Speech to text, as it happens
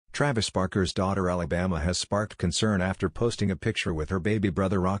Travis Barker's daughter Alabama has sparked concern after posting a picture with her baby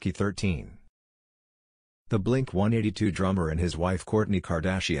brother Rocky 13. The Blink-182 drummer and his wife Kourtney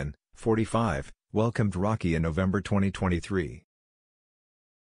Kardashian, 45, welcomed Rocky in November 2023.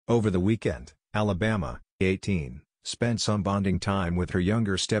 Over the weekend, Alabama, 18, spent some bonding time with her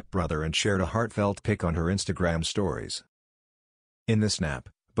younger stepbrother and shared a heartfelt pic on her Instagram stories. In the snap,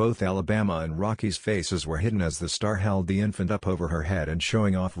 both Alabama and Rocky's faces were hidden as the star held the infant up over her head and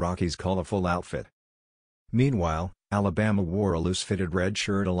showing off Rocky's colorful outfit. Meanwhile, Alabama wore a loose-fitted red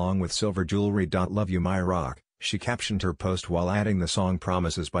shirt along with silver jewelry. "Love you my rock," she captioned her post while adding the song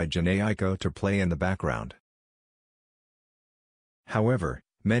Promises by Jhené Aiko to play in the background. However,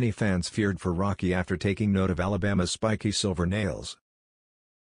 many fans feared for Rocky after taking note of Alabama's spiky silver nails.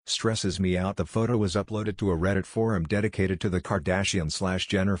 "Stresses me out." The photo was uploaded to a Reddit forum dedicated to the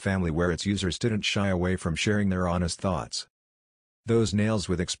Kardashian/Jenner family where its users didn't shy away from sharing their honest thoughts. "Those nails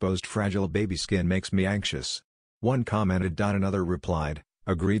with exposed fragile baby skin makes me anxious," one commented. Another replied,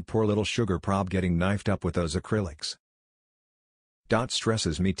 "Agreed, poor little sugar prob getting knifed up with those acrylics."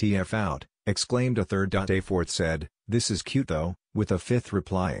 "Stresses me TF out," exclaimed a third. A fourth said, "This is cute though," with a fifth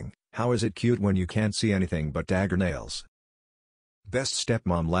replying, "How is it cute when you can't see anything but dagger nails?" Best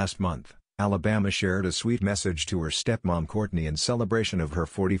Stepmom. Last month, Alabama shared a sweet message to her stepmom Kourtney in celebration of her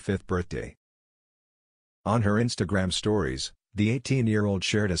 45th birthday. On her Instagram stories, the 18-year-old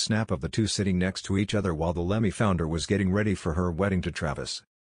shared a snap of the two sitting next to each other while the Lemmy founder was getting ready for her wedding to Travis.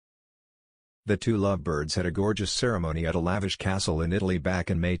 The two lovebirds had a gorgeous ceremony at a lavish castle in Italy back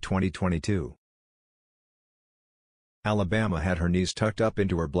in May 2022. Alabama had her knees tucked up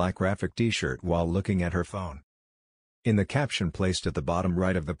into her black graphic t-shirt while looking at her phone. In the caption placed at the bottom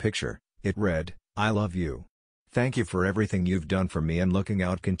right of the picture, it read, "I love you. Thank you for everything you've done for me and looking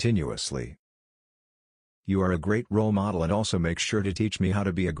out continuously. You are a great role model and also make sure to teach me how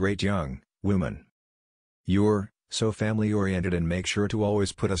to be a great young woman. You're so family-oriented and make sure to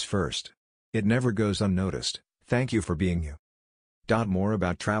always put us first. It never goes unnoticed. Thank you for being you." More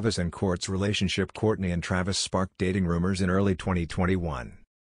about Travis and Kourt's relationship. Kourtney and Travis sparked dating rumors in early 2021.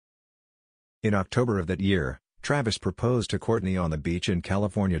 In October of that year, Travis proposed to Kourtney on the beach in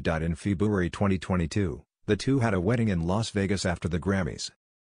California. In February 2022, the two had a wedding in Las Vegas after the Grammys.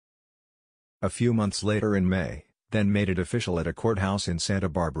 A few months later in May, then made it official at a courthouse in Santa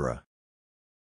Barbara.